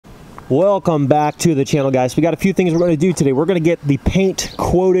Welcome back to the channel, guys. We got a few things we're going to do today. We're going to get the paint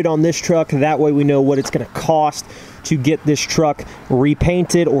quoted on this truck. That way we know what it's going to cost to get this truck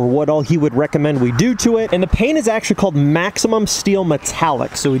repainted, or what all he would recommend we do to it. And the paint is actually called Maximum Steel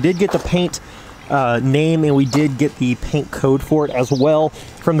Metallic. So we did get the paint name, and we did get the paint code for it as well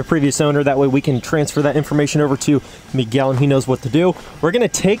from the previous owner. That way we can transfer that information over to Miguel and he knows what to do. We're going to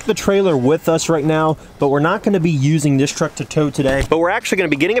take the trailer with us right now, but we're not going to be using this truck to tow today. But we're actually going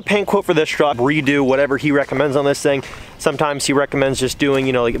to be getting a paint quote for this truck, redo whatever he recommends on this thing. Sometimes he recommends just doing,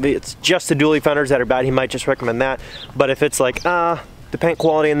 you know, like if it's just the dually fenders that are bad, he might just recommend that. But if it's like, the paint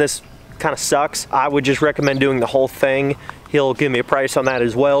quality in this kind of sucks, I would just recommend doing the whole thing. He'll give me a price on that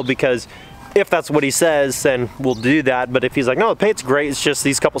as well, because if that's what he says, then we'll do that. But if he's like, no, the paint's great, it's just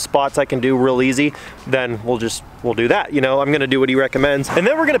these couple spots I can do real easy, then we'll do that. You know, I'm gonna do what he recommends. And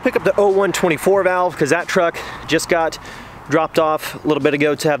then we're gonna pick up the 0124 valve, because that truck just got dropped off a little bit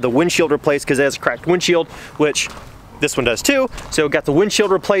ago to have the windshield replaced, because it has a cracked windshield, which this one does too. So got the windshield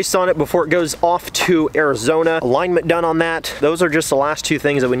replaced on it before it goes off to Arizona. Alignment done on that. Those are just the last two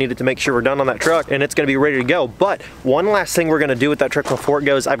things that we needed to make sure we're done on that truck, and it's gonna be ready to go. But one last thing we're gonna do with that truck before it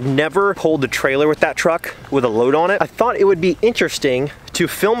goes, I've never pulled the trailer with that truck with a load on it. I thought it would be interesting to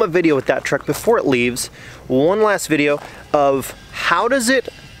film a video with that truck before it leaves. One last video of how does it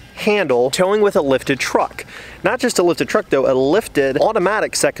handle towing with a lifted truck. Not just a lifted truck though, a lifted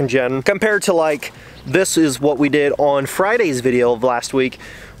automatic second gen, compared to like, this is what we did on Friday's video of last week.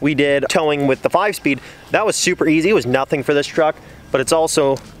 We did towing with the 5-speed. That was super easy. It was nothing for this truck, but it's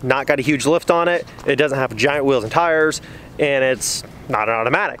also not got a huge lift on it. It doesn't have giant wheels and tires, and it's not an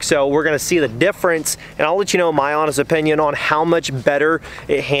automatic. So we're gonna see the difference, and I'll let you know my honest opinion on how much better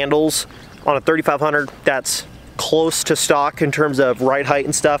it handles on a 3500 that's close to stock in terms of ride height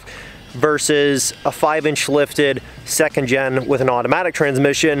and stuff, versus a 5-inch lifted second gen with an automatic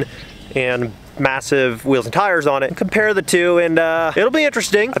transmission and massive wheels and tires on it. Compare the two, and it'll be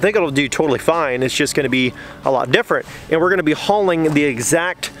interesting. I think it'll do totally fine. It's just gonna be a lot different, and we're gonna be hauling the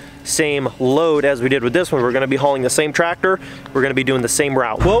exact same load as we did with this one. We're gonna be hauling the same tractor. We're gonna be doing the same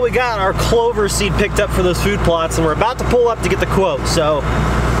route. Well, we got our clover seed picked up for those food plots, and we're about to pull up to get the quote. So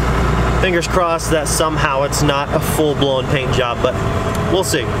fingers crossed that somehow it's not a full-blown paint job, but we'll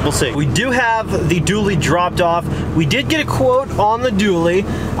see, we'll see. We do have the dually dropped off. We did get a quote on the dually.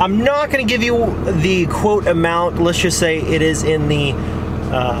 I'm not gonna give you the quote amount. Let's just say it is in the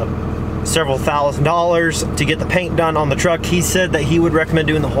several $1,000s to get the paint done on the truck. He said that he would recommend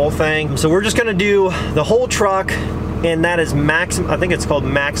doing the whole thing. So we're just gonna do the whole truck, and that is I think it's called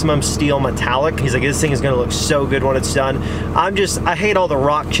Maximum Steel Metallic. He's like, this thing is gonna look so good when it's done. I hate all the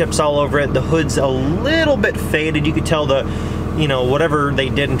rock chips all over it. The hood's a little bit faded. You could tell you know, whatever they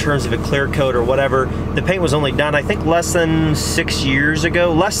did in terms of a clear coat or whatever, the paint was only done, I think, less than 6 years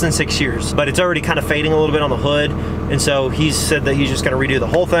ago. Less than 6 years, but it's already kind of fading a little bit on the hood. And so he said that he's just gonna redo the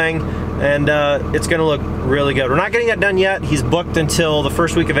whole thing, and it's gonna look really good. We're not getting that done yet. He's booked until the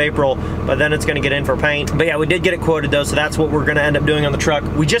first week of April, but then it's gonna get in for paint. But yeah, we did get it quoted though, so that's what we're gonna end up doing on the truck.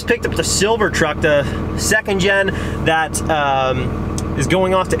 We just picked up the silver truck, the second gen that is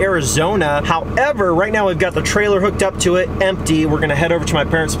going off to Arizona. However, right now we've got the trailer hooked up to it, empty. We're gonna head over to my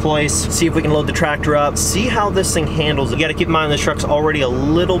parents' place, see if we can load the tractor up, see how this thing handles. You gotta keep in mind this truck's already a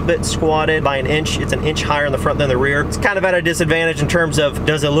little bit squatted by an inch. It's an inch higher in the front than the rear. It's kind of at a disadvantage in terms of,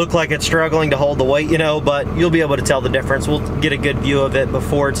 does it look like it's struggling to hold the weight, you know, but you'll be able to tell the difference. We'll get a good view of it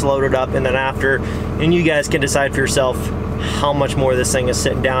before it's loaded up and then after, and you guys can decide for yourself how much more this thing is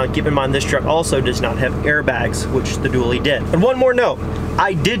sitting down. Keep in mind this truck also does not have airbags, which the dually did. And one more note,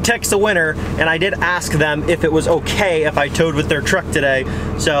 I did text the winner and I did ask them if it was okay if I towed with their truck today.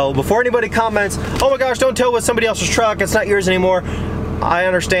 So before anybody comments, oh my gosh, don't tow with somebody else's truck, it's not yours anymore. I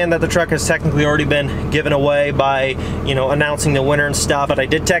understand that the truck has technically already been given away by, you know, announcing the winner and stuff, but I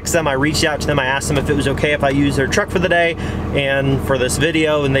did text them, I reached out to them, I asked them if it was okay if I used their truck for the day and for this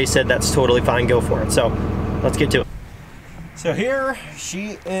video, and they said that's totally fine, go for it. So let's get to it. So here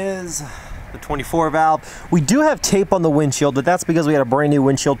she is, the 24 valve. We do have tape on the windshield, but that's because we had a brand new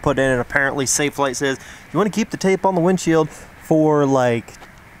windshield put in, and apparently Safelite says you want to keep the tape on the windshield for like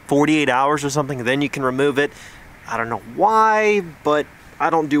 48 hours or something, then you can remove it. I don't know why, but I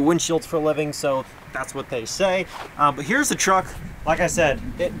don't do windshields for a living, so that's what they say. But here's the truck. Like I said,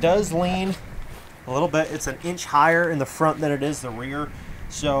 it does lean a little bit. It's an inch higher in the front than it is the rear,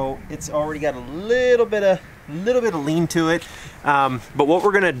 so it's already got a little bit of lean to it. But what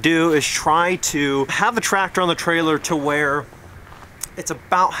we're gonna do is try to have the tractor on the trailer to where it's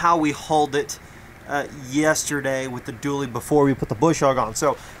about how we hauled it yesterday with the dually before we put the bush hog on.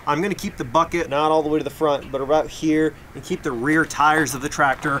 So I'm gonna keep the bucket not all the way to the front, but about here, and keep the rear tires of the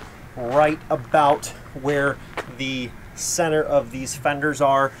tractor right about where the center of these fenders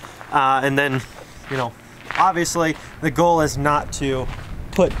are. And then, you know, obviously the goal is not to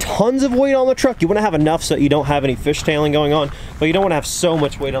put tons of weight on the truck. You want to have enough so that you don't have any fishtailing going on, but you don't want to have so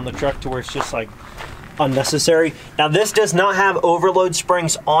much weight on the truck to where it's just like unnecessary. Now this does not have overload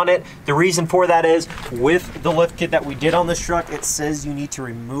springs on it. The reason for that is with the lift kit that we did on this truck, it says you need to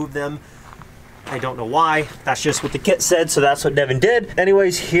remove them. I don't know why. That's just what the kit said, so that's what Devin did.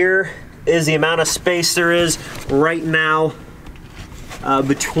 Anyways, here is the amount of space there is right now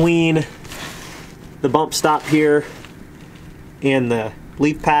between the bump stop here and the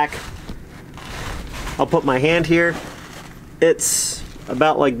leaf pack. I'll put my hand here. It's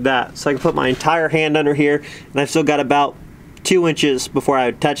about like that. So I can put my entire hand under here, and I've still got about 2 inches before I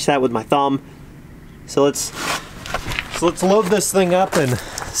would touch that with my thumb. So let's load this thing up and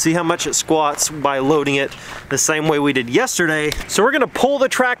see how much it squats by loading it the same way we did yesterday. So we're gonna pull the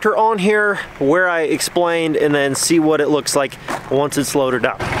tractor on here where I explained and then see what it looks like once it's loaded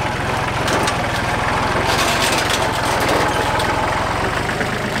up.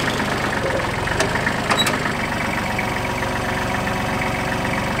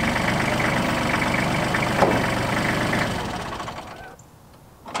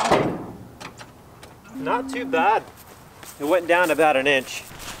 Not too bad. It went down about 1 inch.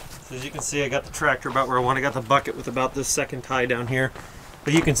 So as you can see, I got the tractor about where I want. I got the bucket with about this second tie down here.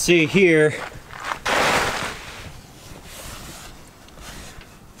 But you can see here,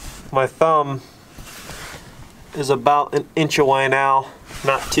 my thumb is about 1 inch away now,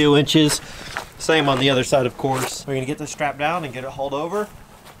 not 2 inches. Same on the other side, of course. We're gonna get this strapped down and get it hauled over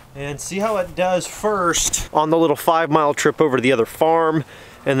and see how it does first on the little 5-mile trip over to the other farm.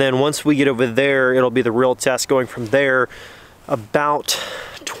 And then once we get over there, it'll be the real test going from there about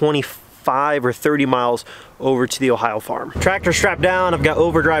 25 or 30 miles over to the Ohio farm. Tractor strapped down, I've got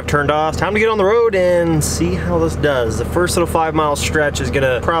overdrive turned off. Time to get on the road and see how this does. The first little 5-mile stretch is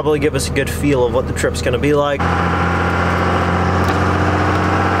gonna probably give us a good feel of what the trip's gonna be like.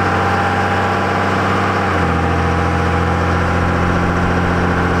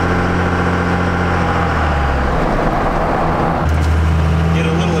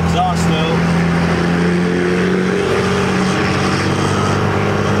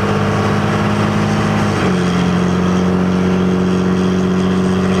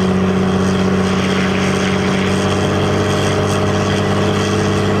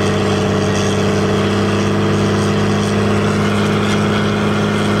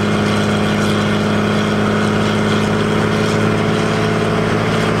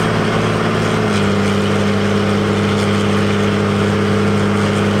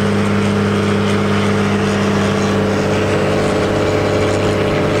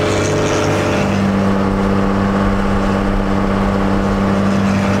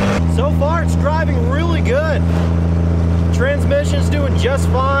 Transmission's doing just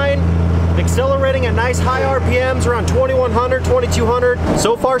fine. Accelerating at nice high RPMs, around 2100, 2200.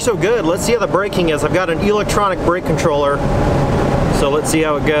 So far so good. Let's see how the braking is. I've got an electronic brake controller, so let's see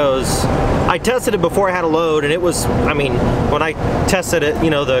how it goes. I tested it before I had a load, and it was, I mean, when I tested it,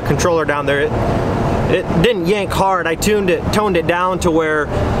 you know, the controller down there, it didn't yank hard. I toned it down to where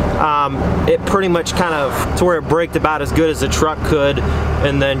it pretty much kind of, to where it braked about as good as the truck could,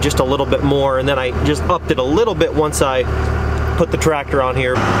 and then just a little bit more, and then I just upped it a little bit once I put the tractor on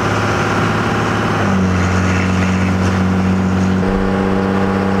here.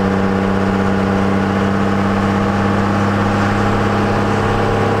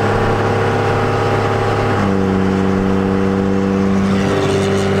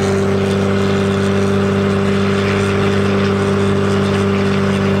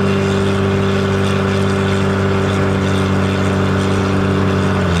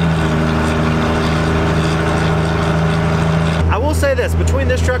 Between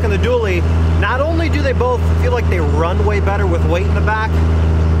this truck and the dually, not only do they both feel like they run way better with weight in the back,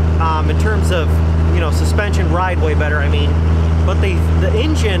 in terms of, you know, suspension ride way better, I mean, but the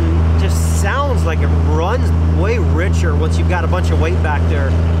engine just sounds like it runs way richer once you've got a bunch of weight back there.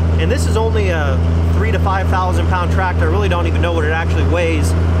 And this is only a 3,000 to 5,000 pound tractor. I really don't even know what it actually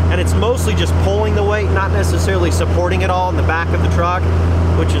weighs, and it's mostly just pulling the weight, not necessarily supporting it all in the back of the truck,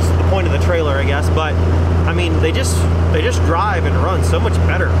 which is the point of the trailer, I guess. But I mean, they just drive and run so much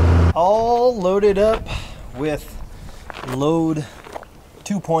better. All loaded up with load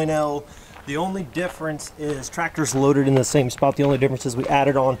 2.0. The only difference is tractor's loaded in the same spot. The only difference is we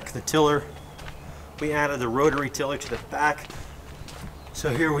added on the tiller. We added the rotary tiller to the back. So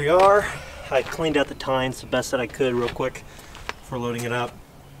here we are. I cleaned out the tines the best that I could real quick for loading it up.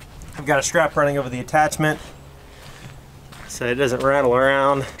 I've got a strap running over the attachment. so it doesn't rattle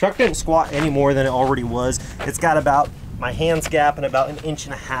around. Truck didn't squat any more than it already was. It's got about my hands gap and about 1.5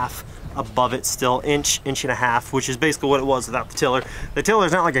 inches above it still, inch and a half, which is basically what it was without the tiller. The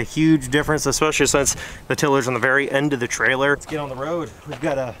tiller's not like a huge difference, especially since the tiller's on the very end of the trailer. Let's get on the road. We've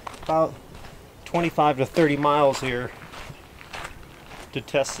got about 25 to 30 miles here to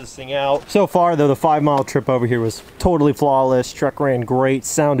test this thing out. So far though, the 5-mile trip over here was totally flawless. Truck ran great,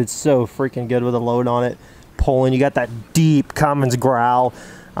 sounded so freaking good with a load on it. Pulling, you got that deep Cummins growl.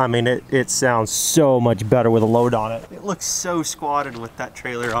 I mean, it sounds so much better with a load on it. It looks so squatted with that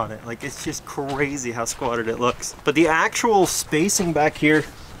trailer on it. Like, it's just crazy how squatted it looks. But the actual spacing back here,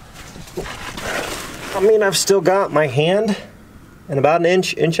 I mean, I've still got my hand and about an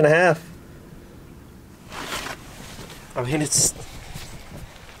inch and a half. I mean, I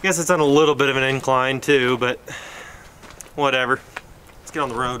guess it's on a little bit of an incline too, but whatever. Let's get on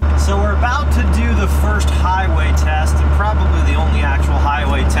the road. So we're about to do the first highway test, and probably the only actual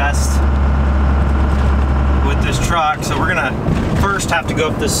highway test with this truck. So we're gonna first have to go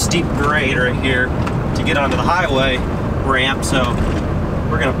up this steep grade right here to get onto the highway ramp. So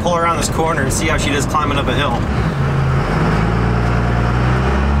we're gonna pull around this corner and see how she does climbing up a hill.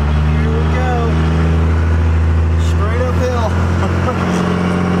 Here we go. Straight uphill.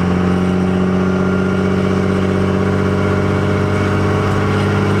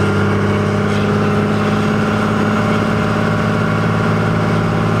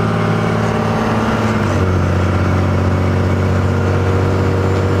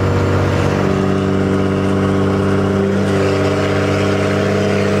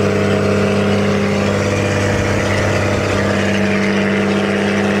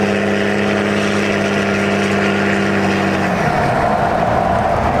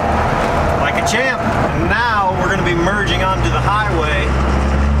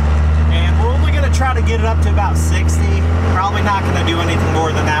 Get it up to about 60. Probably not going to do anything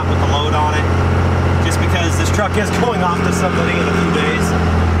more than that with the load on it, just because this truck is going off to somebody in a few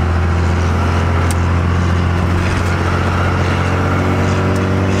days.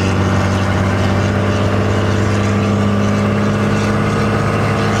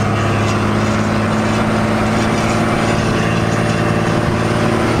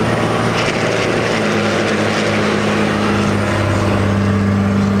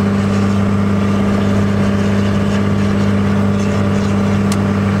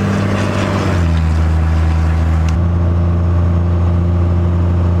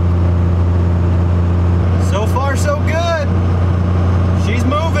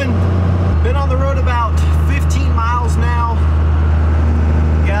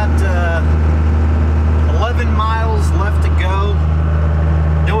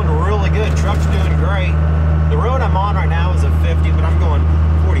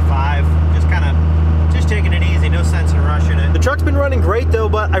 Truck's been running great though,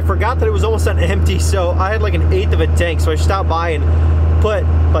 but I forgot that it was almost empty, so I had like 1/8 of a tank, so I stopped by and put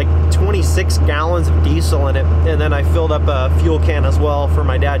like 26 gallons of diesel in it, and then I filled up a fuel can as well for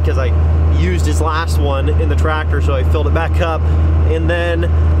my dad because I used his last one in the tractor, so I filled it back up. And then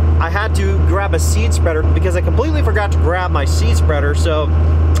I had to grab a seed spreader because I completely forgot to grab my seed spreader, so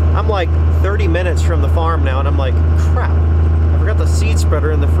I'm like 30 minutes from the farm now, and I'm like, crap, I forgot the seed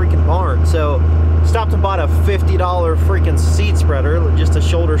spreader in the freaking barn. So stopped and bought a $50 freaking seed spreader, just a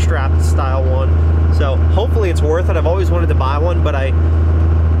shoulder strap style one. So hopefully it's worth it. I've always wanted to buy one, but I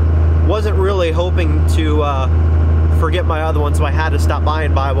wasn't really hoping to forget my other one, so I had to stop by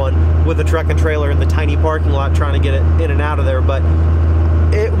and buy one with a truck and trailer in the tiny parking lot trying to get it in and out of there. But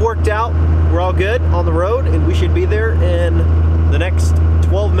it worked out. We're all good on the road, and we should be there in the next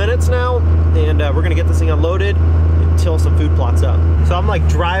 12 minutes now, and we're gonna get this thing unloaded until some food plots up. So I'm like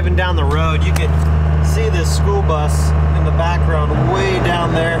driving down the road. You can see this school bus in the background way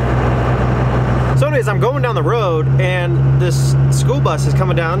down there. So anyways, I'm going down the road, and this school bus is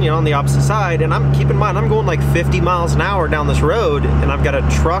coming down, you know, on the opposite side, and keep in mind, I'm going like 50 miles an hour down this road, and I've got a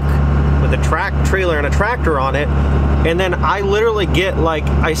truck with a trailer and a tractor on it. And then I literally get like,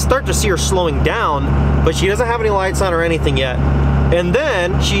 I start to see her slowing down, but she doesn't have any lights on or anything yet. And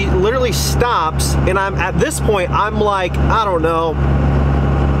then she literally stops, and at this point, I'm like, I don't know,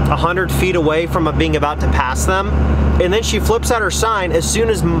 100 feet away from being about to pass them. And then she flips out her sign. As soon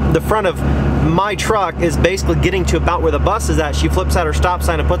as the front of my truck is basically getting to about where the bus is at, she flips out her stop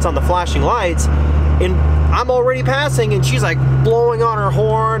sign and puts on the flashing lights. And I'm already passing, and she's like blowing on her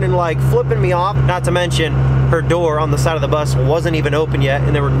horn and like flipping me off. Not to mention, her door on the side of the bus wasn't even open yet,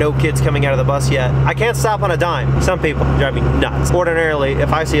 and there were no kids coming out of the bus yet. I can't stop on a dime. Some people drive me nuts. Ordinarily,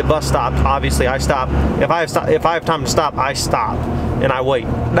 if I see a bus stop, obviously I stop. If I have time to stop, I stop. and I wait.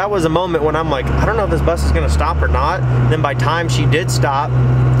 That was a moment when I'm like, I don't know if this bus is gonna stop or not. Then by the time she did stop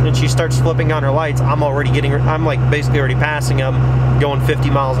and she starts flipping on her lights, I'm like basically already passing them, going 50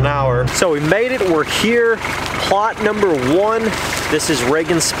 miles an hour. So we made it, we're here. Plot number 1. This is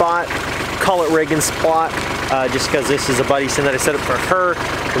Reagan's spot. Call it Reagan's spot, just because this is a buddy sim that I set up for her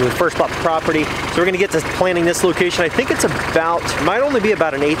when we first bought the property. So we're gonna get to planning this location. I think it's about, might only be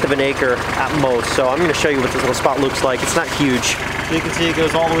about 1/8 of an acre at most. So I'm gonna show you what this little spot looks like. It's not huge. You can see it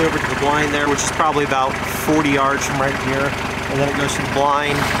goes all the way over to the blind there, which is probably about 40 yards from right here. And then it goes to the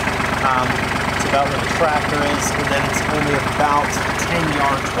blind. It's about where the tractor is, and then it's only about 10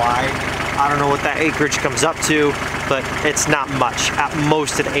 yards wide. I don't know what that acreage comes up to, but it's not much. At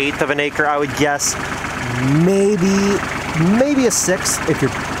most 1/8 of an acre, I would guess. Maybe a 1/6 if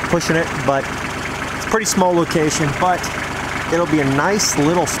you're pushing it, but it's a pretty small location. But it'll be a nice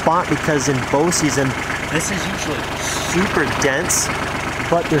little spot because in bow season, this is usually super dense,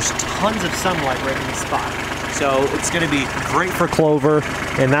 but there's tons of sunlight right in the spot. So it's gonna be great for clover,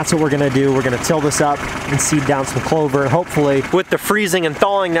 and that's what we're gonna do. We're gonna till this up and seed down some clover, and hopefully with the freezing and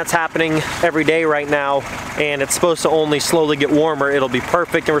thawing that's happening every day right now, and it's supposed to only slowly get warmer, it'll be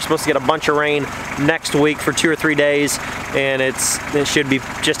perfect. And we're supposed to get a bunch of rain next week for 2 or 3 days, and it should be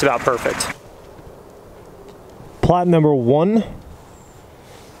just about perfect. Plot number 1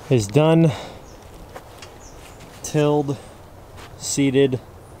 is done, tilled, seeded.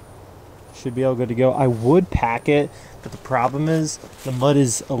 Should be all good to go. I would pack it, but the problem is the mud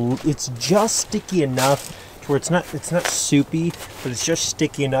is it's just sticky enough to where it's not soupy, but it's just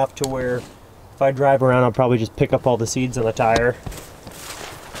sticky enough to where if I drive around, I'll probably just pick up all the seeds on the tire.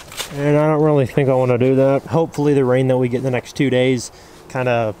 And I don't really think I want to do that. Hopefully the rain that we get in the next 2 days kind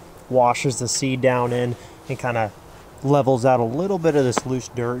of washes the seed down in and kind of levels out a little bit of this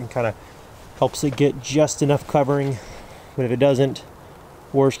loose dirt and kind of helps it get just enough covering. But if it doesn't,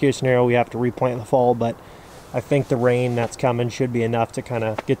 worst case scenario, we have to replant in the fall. But I think the rain that's coming should be enough to kind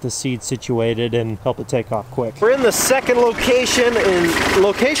of get the seed situated and help it take off quick. We're in the second location, and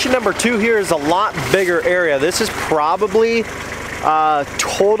location number 2 here is a lot bigger area. This is probably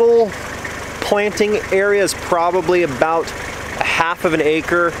total planting area is probably about 1/2 of an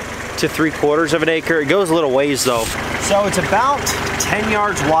acre to 3/4 of an acre. It goes a little ways though. So it's about 10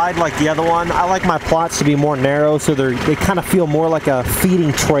 yards wide like the other one. I like my plots to be more narrow, so they kind of feel more like a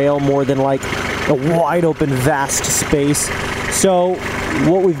feeding trail more than like a wide open vast space. So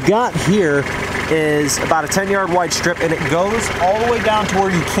what we've got here is about a 10-yard wide strip, and it goes all the way down to where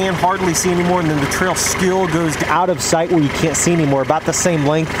you can hardly see anymore, and then the trail still goes out of sight where you can't see anymore, about the same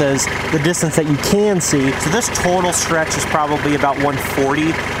length as the distance that you can see. So this total stretch is probably about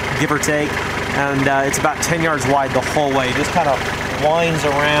 140, give or take, and it's about 10 yards wide the whole way. It just kind of winds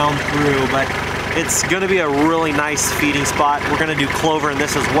around through, but it's going to be a really nice feeding spot. We're going to do clover in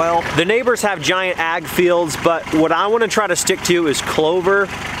this as well. The neighbors have giant ag fields, but what I want to try to stick to is clover.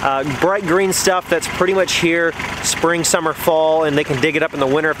 Bright green stuff that's pretty much here spring, summer, fall, and they can dig it up in the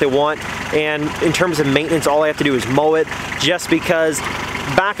winter if they want. And in terms of maintenance, all I have to do is mow it, just because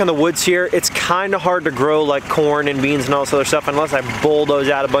back in the woods here, it's kind of hard to grow like corn and beans and all this other stuff unless I bulldoze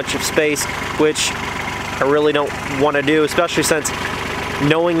out a bunch of space, which I really don't want to do, especially since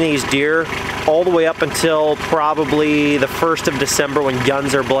knowing these deer all the way up until probably the 1st of December when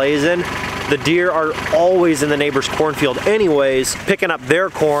guns are blazing, the deer are always in the neighbor's cornfield anyways, picking up their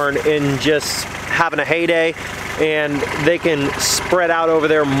corn and just having a heyday, and they can spread out over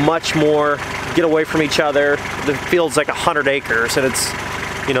there much more, get away from each other. The field's like 100 acres, and it's,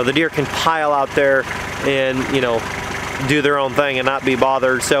 you know, the deer can pile out there and, you know, do their own thing and not be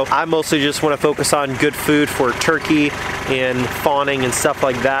bothered. So I mostly just want to focus on good food for turkey and fawning and stuff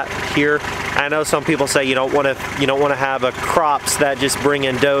like that here. I know some people say you don't want to have crops that just bring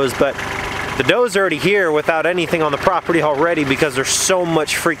in does, but the does are already here without anything on the property already, because there's so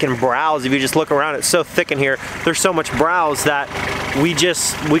much freaking browse. If you just look around, it's so thick in here. There's so much browse that we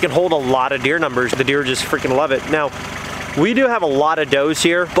can hold a lot of deer numbers. The deer just freaking love it. Now, we do have a lot of does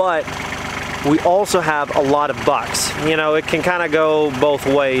here, but we also have a lot of bucks. You know, it can kind of go both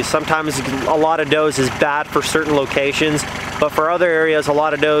ways. Sometimes a lot of does is bad for certain locations, but for other areas, a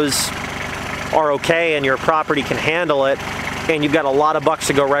lot of does are okay and your property can handle it, and you've got a lot of bucks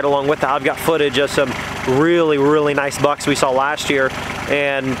to go right along with it. I've got footage of some really, really nice bucks we saw last year,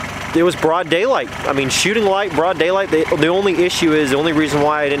 and it was broad daylight. I mean, shooting light, broad daylight. The only issue is, the only reason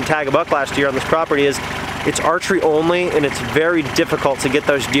why I didn't tag a buck last year on this property is it's archery only, and it's very difficult to get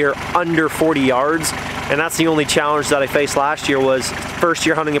those deer under 40 yards. And that's the only challenge that I faced last year. Was first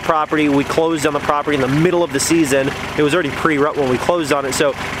year hunting a property, we closed on the property in the middle of the season. It was already pre-rut when we closed on it,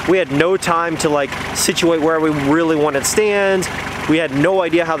 so we had no time to like situate where we really wanted stands, We had no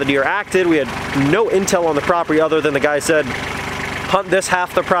idea how the deer acted. We had no intel on the property other than the guy said, hunt this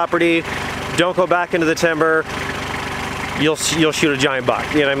half the property, don't go back into the timber, you'll shoot a giant buck.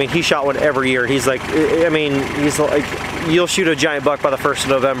 You know what I mean? He shot one every year. He's like, I mean, he's like, you'll shoot a giant buck by the 1st of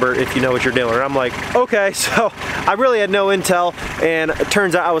November if you know what you're doing. And I'm like, okay. So I really had no intel, and it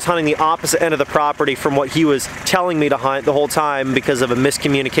turns out I was hunting the opposite end of the property from what he was telling me to hunt the whole time because of a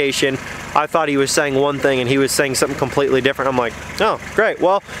miscommunication. I thought he was saying one thing and he was saying something completely different. I'm like, oh, great.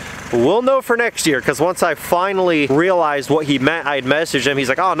 Well, we'll know for next year, because once I finally realized what he meant, I had messaged him. He's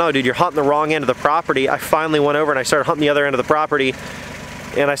like, oh no, dude, you're hunting the wrong end of the property. I finally went over and I started hunting the other end of the property,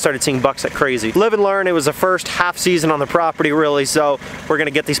 and I started seeing bucks like crazy. Live and learn. It was the first half season on the property, really, so we're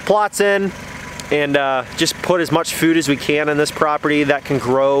gonna get these plots in and just put as much food as we can in this property that can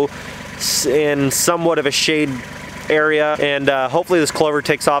grow in somewhat of a shade area, and hopefully this clover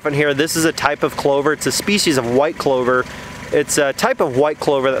takes off in here. This is a type of clover. It's a species of white clover. It's a type of white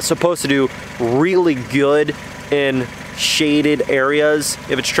clover that's supposed to do really good in shaded areas.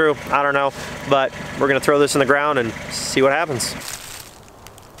 If it's true, I don't know, but we're gonna throw this in the ground and see what happens.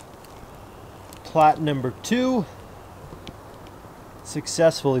 Plot number 2,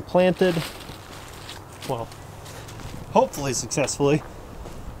 successfully planted. Well, hopefully successfully,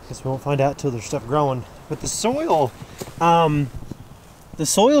 because we won't find out till there's stuff growing. But the soil's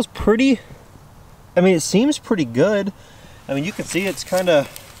pretty, I mean, it seems pretty good. I mean, you can see it's kind of,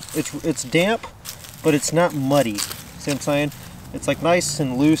 it's damp, but it's not muddy. See what I'm saying? It's like nice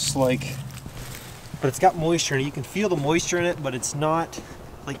and loose, like, but it's got moisture in it. You can feel the moisture in it, but it's not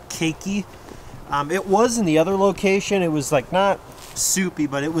like cakey. It was in the other location. It was like not soupy,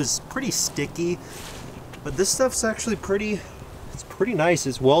 but it was pretty sticky. But this stuff's actually pretty, it's pretty nice.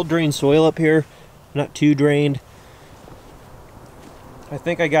 It's well-drained soil up here, not too drained. I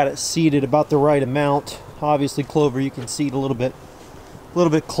think I got it seeded about the right amount. Obviously clover you can seed a little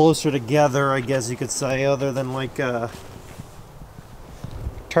bit closer together, I guess you could say, other than like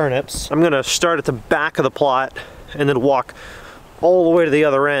turnips. I'm gonna start at the back of the plot and then walk all the way to the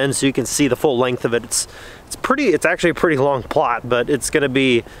other end so you can see the full length of it. It's actually a pretty long plot, but it's gonna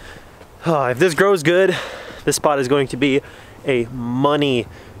be, if this grows good, this spot is going to be a money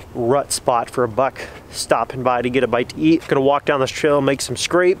rut spot for a buck stopping by to get a bite to eat. Gonna walk down this trail, make some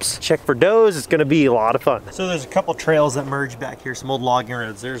scrapes, check for does. It's gonna be a lot of fun. So there's a couple trails that merge back here, some old logging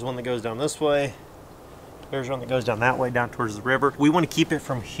roads. There's one that goes down this way. There's one that goes down that way, down towards the river. We want to keep it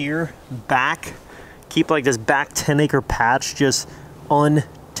from here back, keep like this back 10-acre patch just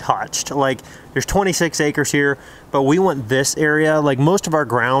untouched. Like there's 26 acres here, but we want this area, like most of our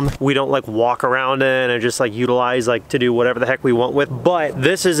ground, we don't like walk around in and just like utilize like to do whatever the heck we want with. But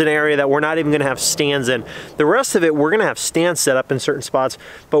this is an area that we're not even gonna have stands in. The rest of it, we're gonna have stands set up in certain spots,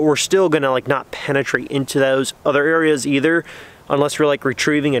 but we're still gonna like not penetrate into those other areas either, unless we're like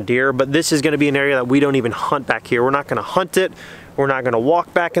retrieving a deer. But this is gonna be an area that we don't even hunt back here. We're not gonna hunt it. We're not gonna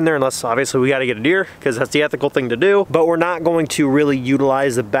walk back in there unless obviously we gotta get a deer, because that's the ethical thing to do. But we're not going to really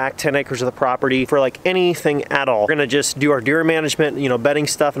utilize the back 10 acres of the property for like anything at all. We're gonna just do our deer management, you know, bedding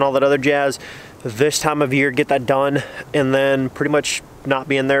stuff and all that other jazz this time of year, get that done, and then pretty much not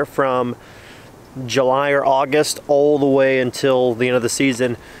be in there from July or August all the way until the end of the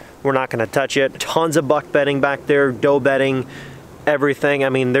season. We're not gonna touch it. Tons of buck bedding back there, doe bedding, everything. I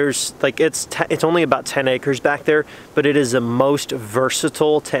mean, there's like, it's only about 10 acres back there, but it is the most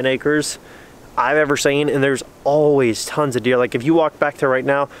versatile 10 acres I've ever seen, and there's always tons of deer. Like if you walk back there right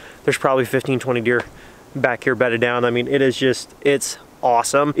now, there's probably 15-20 deer back here bedded down. I mean, it is just, it's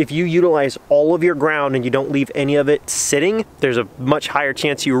awesome. If you utilize all of your ground and you don't leave any of it sitting, there's a much higher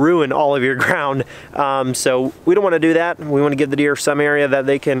chance you ruin all of your ground. So we don't want to do that. We want to give the deer some area that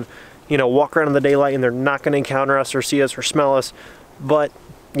they can, you know, walk around in the daylight and they're not going to encounter us or see us or smell us. But,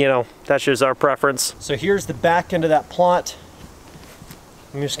 you know, that's just our preference. So here's the back end of that plot.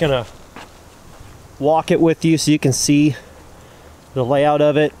 I'm just going to walk it with you so you can see the layout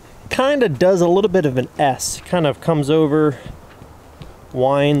of it. Kind of does a little bit of an S. Kind of comes over,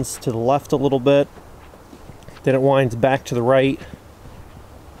 winds to the left a little bit, then it winds back to the right.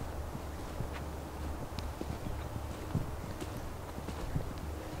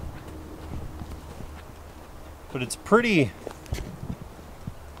 But it's pretty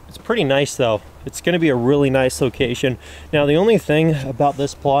nice though. It's going to be a really nice location. Now the only thing about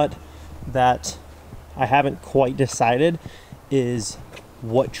this plot that I haven't quite decided is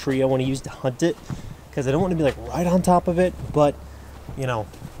what tree I want to use to hunt it, because I don't want to be like right on top of it, but you know,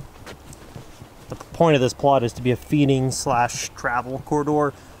 the point of this plot is to be a feeding slash travel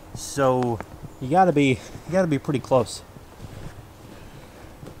corridor, so you gotta be pretty close.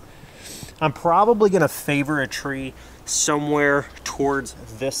 I'm probably gonna favor a tree somewhere towards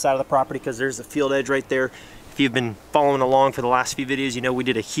this side of the property because there's a field edge right there. If you've been following along for the last few videos, you know we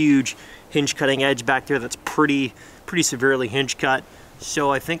did a huge hinge cutting edge back there that's pretty severely hinge cut.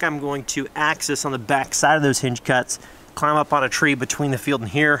 So I think I'm going to access on the back side of those hinge cuts, climb up on a tree between the field and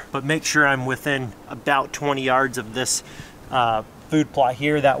here, but make sure I'm within about 20 yards of this food plot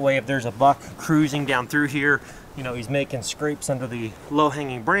here. That way if there's a buck cruising down through here, you know, he's making scrapes under the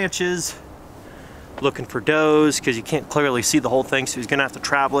low-hanging branches, looking for does, because you can't clearly see the whole thing, so he's gonna have to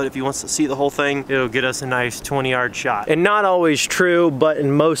travel it if he wants to see the whole thing. It'll get us a nice 20-yard shot. And not always true, but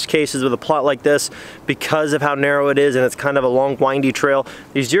in most cases with a plot like this, because of how narrow it is and it's kind of a long windy trail,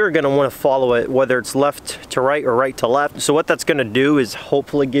 these deer are gonna want to follow it, whether it's left to right or right to left. So what that's gonna do is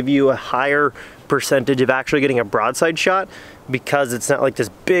hopefully give you a higher percentage of actually getting a broadside shot, because it's not like this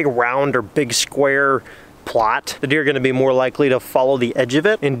big round or big square plot. The deer are going to be more likely to follow the edge of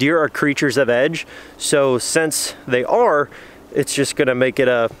it, and deer are creatures of edge, so since they are, it's just going to make it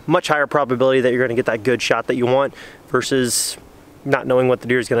a much higher probability that you're going to get that good shot that you want versus not knowing what the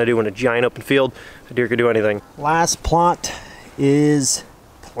deer is going to do in a giant open field. A deer could do anything. Last plot is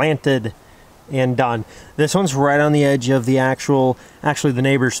planted and done. This one's right on the edge of the actually the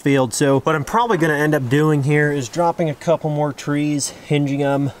neighbor's field. So what I'm probably going to end up doing here is dropping a couple more trees, hinging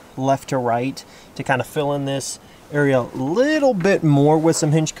them left to right to kind of fill in this area a little bit more with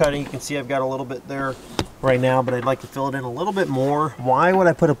some hinge cutting. You can see I've got a little bit there right now, but I'd like to fill it in a little bit more. Why would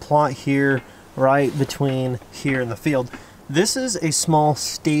I put a plot here right between here and the field? This is a small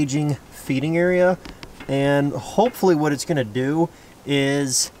staging feeding area, and hopefully what it's going to do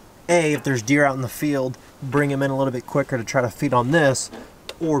is, A, if there's deer out in the field, bring them in a little bit quicker to try to feed on this,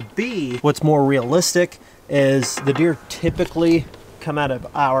 or B, what's more realistic is the deer typically come out of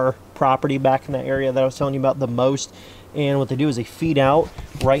our property back in that area that I was telling you about the most, and what they do is they feed out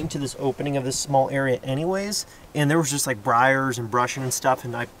right into this opening of this small area anyways, and there was just like briars and brushing and stuff,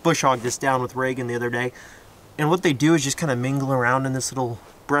 and I bush hogged this down with Reagan the other day, and what they do is just kind of mingle around in this little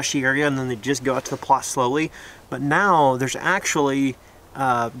brushy area, and then they just go out to the plot slowly. But now there's actually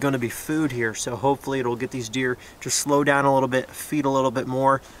going to be food here, so hopefully it'll get these deer to slow down a little bit, feed a little bit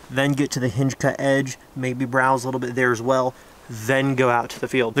more, then get to the hinge cut edge, maybe browse a little bit there as well, then go out to the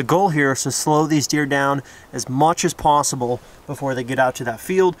field. The goal here is to slow these deer down as much as possible before they get out to that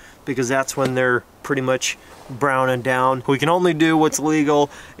field, because that's when they're pretty much browning down. We can only do what's legal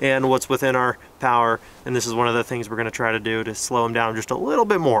and what's within our power, and this is one of the things we're going to try to do to slow them down just a little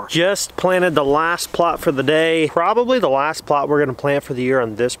bit more. Just planted the last plot for the day, probably the last plot we're going to plant for the year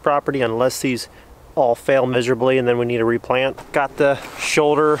on this property, unless these all fail miserably and then we need to replant. Got the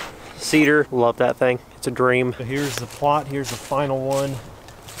shoulder cedar, love that thing. It's a dream. So here's the plot, here's the final one.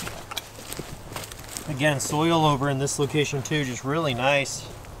 Again, soil over in this location too, just really nice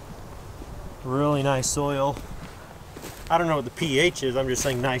soil. I don't know what the pH is, I'm just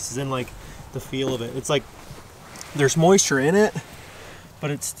saying nice as in like the feel of it. It's like there's moisture in it,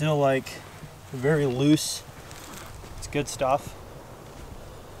 but it's still like very loose. It's good stuff.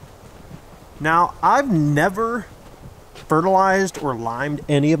 Now, I've never fertilized or limed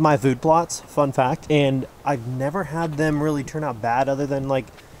any of my food plots, fun fact, and I've never had them really turn out bad other than like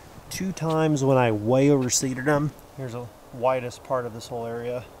 2 times when I way overseeded them. Here's the widest part of this whole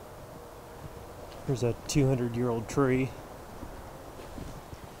area. Here's a 200-year-old tree.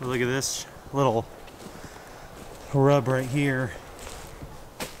 Look at this little rub right here.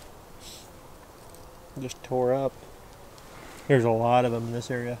 Just tore up. There's a lot of them in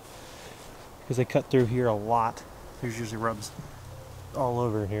this area because they cut through here a lot. There's usually rubs all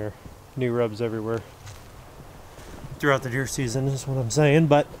over here. New rubs everywhere. Throughout the deer season is what I'm saying,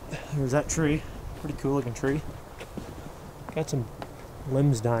 but there's that tree. Pretty cool looking tree. Got some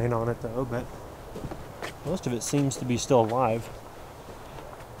limbs dying on it though, but most of it seems to be still alive.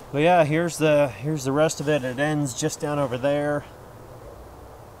 But yeah, here's the rest of it. It ends just down over there.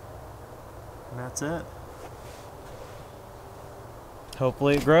 And that's it.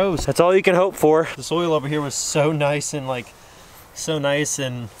 Hopefully it grows. That's all you can hope for. The soil over here was so nice and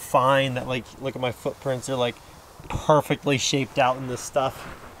fine that, like, look at my footprints, they're like perfectly shaped out in this stuff.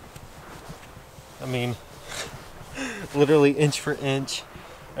 I mean, literally inch for inch.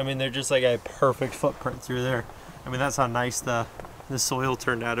 I mean, they're just like a perfect footprint through there. I mean, that's how nice the soil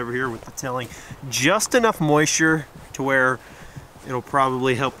turned out over here with the tilling. Just enough moisture to where it'll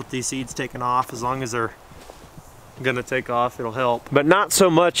probably help with these seeds taking off. As long as they're gonna take off, it'll help. But not so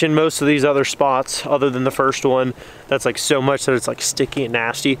much in most of these other spots, other than the first one. That's like so much that it's like sticky and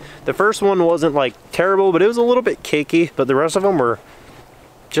nasty. The first one wasn't like terrible, but it was a little bit cakey. But the rest of them were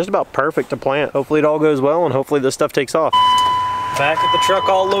just about perfect to plant. Hopefully it all goes well, and hopefully this stuff takes off. Back at the truck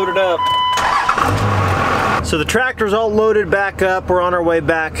all loaded up. So the tractor's all loaded back up. We're on our way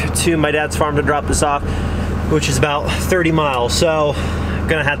back to my dad's farm to drop this off, which is about 30 miles. So I'm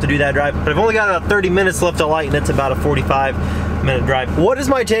gonna have to do that drive. But I've only got about 30 minutes left to light, and it's about a 45-minute drive. What is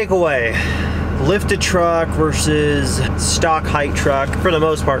my takeaway? Lifted truck versus stock height truck. For the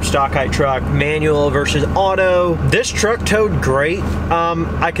most part, stock height truck. Manual versus auto. This truck towed great.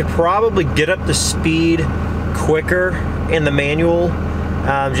 I could probably get up the speed quicker in the manual,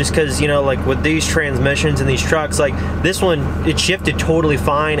 just because, you know, like with these transmissions and these trucks, like this one, it shifted totally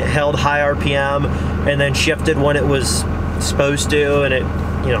fine. It held high RPM and then shifted when it was supposed to, and it,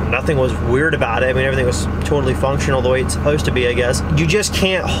 you know, nothing was weird about it. I mean, everything was totally functional the way it's supposed to be, I guess. You just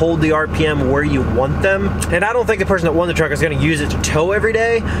can't hold the RPM where you want them. And I don't think the person that won the truck is gonna use it to tow every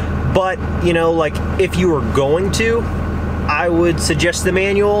day, but, you know, like if you were going to, I would suggest the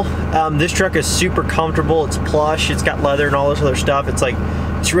manual. This truck is super comfortable. It's plush, it's got leather and all this other stuff. It's like,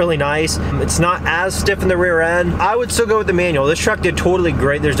 it's really nice. It's not as stiff in the rear end. I would still go with the manual. This truck did totally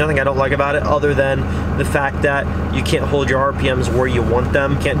great. There's nothing I don't like about it other than the fact that you can't hold your RPMs where you want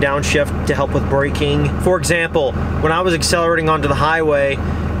them. You can't downshift to help with braking. For example, when I was accelerating onto the highway,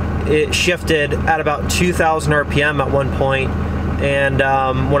 it shifted at about 2,000 RPM at one point. And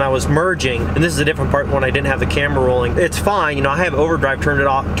when I was merging, and this is a different part when I didn't have the camera rolling, it's fine, you know, I have overdrive turned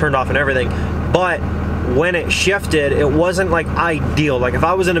off and everything, but when it shifted, it wasn't like ideal. Like if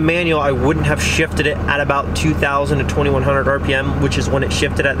I was in a manual, I wouldn't have shifted it at about 2,000 to 2,100 RPM, which is when it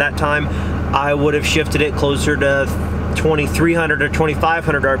shifted at that time. I would have shifted it closer to 2,300 or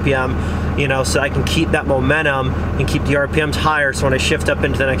 2,500 RPM, you know, so I can keep that momentum and keep the RPMs higher, so when I shift up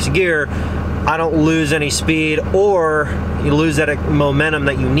into the next gear, I don't lose any speed, or you lose that momentum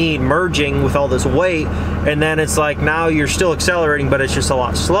that you need merging with all this weight, and then it's like now you're still accelerating, but it's just a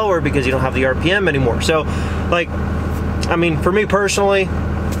lot slower because you don't have the RPM anymore. So, like, I mean, for me personally,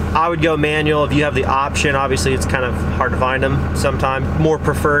 I would go manual if you have the option. Obviously, it's kind of hard to find them sometimes. More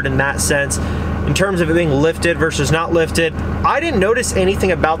preferred in that sense. In terms of it being lifted versus not lifted, I didn't notice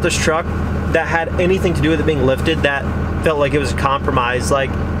anything about this truck that had anything to do with it being lifted that felt like it was a compromise.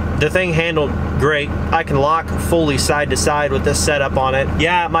 Like, the thing handled great. I can lock fully side to side with this setup on it.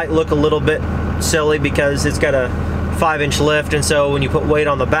 Yeah, it might look a little bit silly because it's got a 5-inch lift, and so when you put weight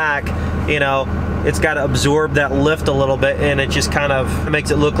on the back, you know, it's got to absorb that lift a little bit, and it just kind of makes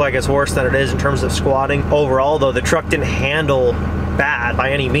it look like it's worse than it is in terms of squatting. Overall, though, the truck didn't handle bad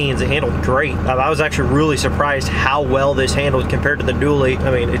by any means. It handled great. I was actually really surprised how well this handled compared to the dually. I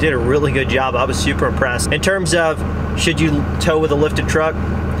mean, it did a really good job. I was super impressed. In terms of should you tow with a lifted truck,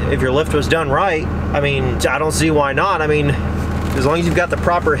 if your lift was done right, I mean, I don't see why not. I mean, as long as you've got the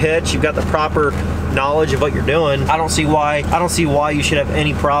proper hitch, you've got the proper knowledge of what you're doing, I don't see why you should have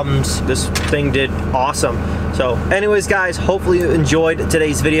any problems. This thing did awesome. So anyways, guys, hopefully you enjoyed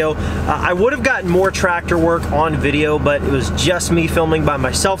today's video. I would have gotten more tractor work on video, but it was just me filming by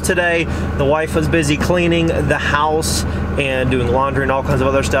myself today. The wife was busy cleaning the house and doing laundry and all kinds of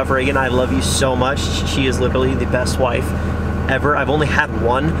other stuff. Reagan, I love you so much. She is literally the best wife ever. I've only had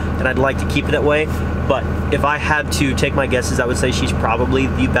one, and I'd like to keep it that way, but if I had to take my guesses, I would say she's probably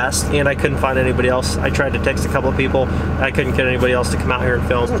the best, and I couldn't find anybody else. I tried to text a couple of people. I couldn't get anybody else to come out here and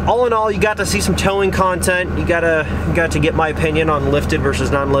film. All in all, you got to see some towing content. You got to get my opinion on lifted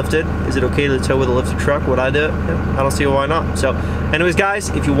versus non-lifted. Is it okay to tow with a lifted truck? Would I do it? Yeah, I don't see why not. So anyways, guys,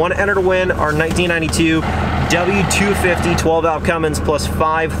 if you want to enter to win our 1992 W250 12-valve Cummins plus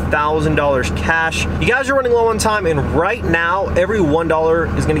 $5,000 cash, you guys are running low on time, and right now every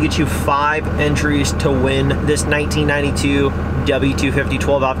 $1 is going to get you 5 entries to win this 1992 W250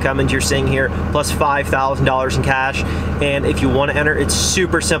 12-valve Cummins you're seeing here, plus $5,000 in cash. And if you want to enter, it's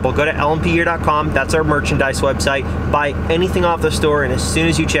super simple. Go to lmpgear.com. That's our merchandise website. Buy anything off the store, and as soon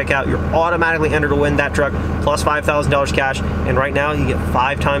as you check out, you're automatically entered to win that truck plus $5,000 cash. And right now you get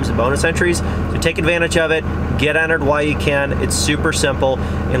 5 times the bonus entries, so take advantage of it. Get entered while you can. It's super simple,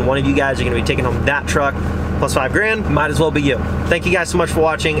 and one of you guys are going to be taking home that truck plus $5 grand. Might as well be you. Thank you guys so much for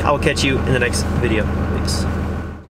watching. I will catch you in the next video. Peace.